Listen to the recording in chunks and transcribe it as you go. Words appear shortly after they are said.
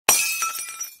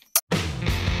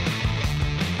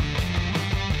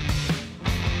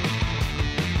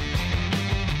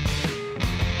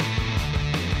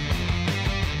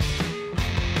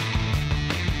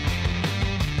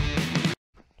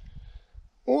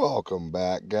Welcome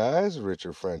back, guys.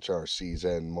 Richard French RCs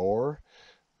and more.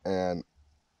 And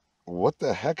what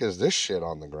the heck is this shit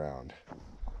on the ground?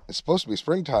 It's supposed to be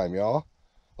springtime, y'all.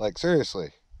 Like,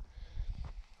 seriously.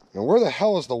 And where the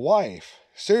hell is the wife?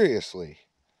 Seriously.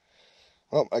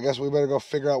 Well, I guess we better go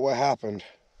figure out what happened.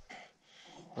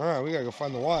 Alright, we gotta go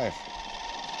find the wife.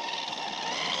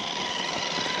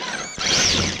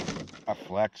 I'm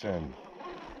flexing.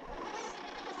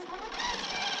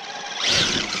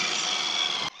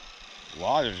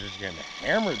 Lodger's just getting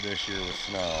hammered this year with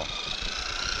snow.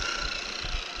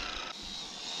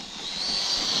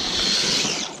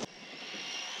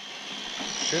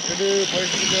 Shit to do,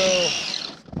 places to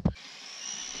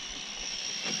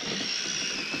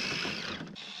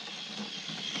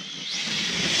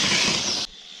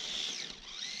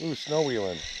go. Ooh, snow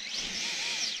wheeling.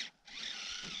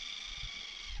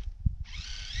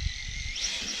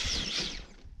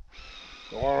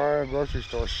 Go on, grocery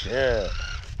store, shit.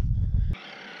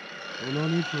 There's no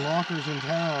need for lockers in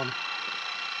town.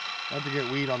 I have to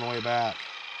get weed on the way back.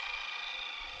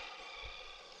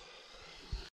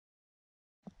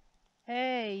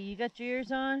 Hey, you got your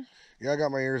ears on? Yeah, I got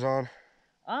my ears on.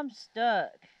 I'm stuck.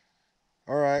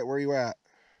 Alright, where you at?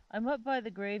 I'm up by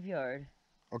the graveyard.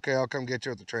 Okay, I'll come get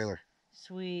you at the trailer.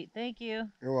 Sweet, thank you.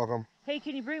 You're welcome. Hey,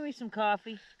 can you bring me some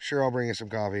coffee? Sure, I'll bring you some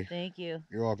coffee. Thank you.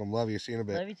 You're welcome. Love you. See you in a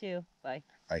bit. Love you too. Bye.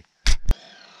 Bye.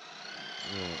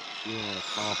 She want a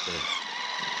coffee.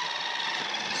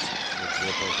 Let's zip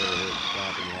us over here at the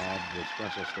Stopping Rob. The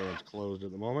espresso stand's closed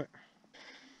at the moment.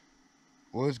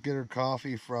 We'll just get her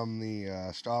coffee from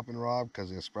the Stopping Rob because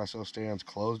the espresso stand's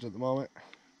closed at the moment.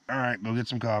 Alright, go get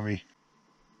some coffee.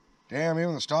 Damn,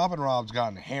 even the Stopping Rob's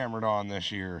gotten hammered on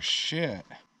this year. Shit.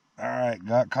 Alright,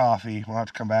 got coffee. We'll have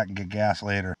to come back and get gas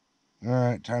later.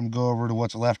 Alright, time to go over to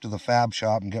what's left of the fab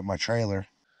shop and get my trailer.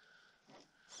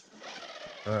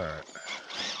 Alright.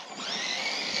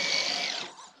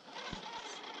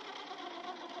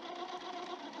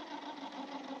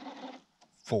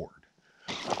 Ford.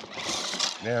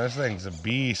 Yeah, this thing's a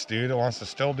beast, dude. It wants to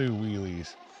still do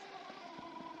wheelies.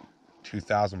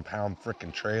 2,000-pound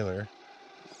freaking trailer.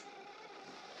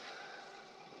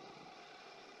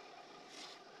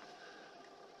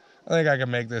 I think I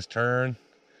can make this turn.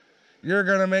 You're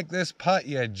gonna make this putt,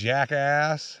 you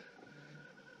jackass.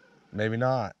 Maybe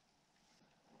not.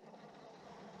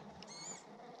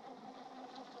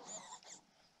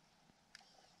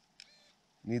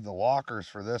 Need the lockers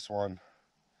for this one.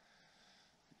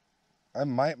 I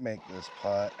might make this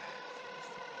putt.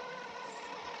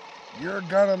 You're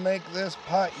gonna make this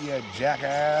putt, you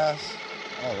jackass.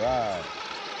 All right.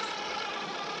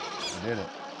 I did it.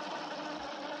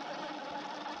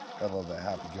 I love that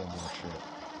Happy Gilmore shit.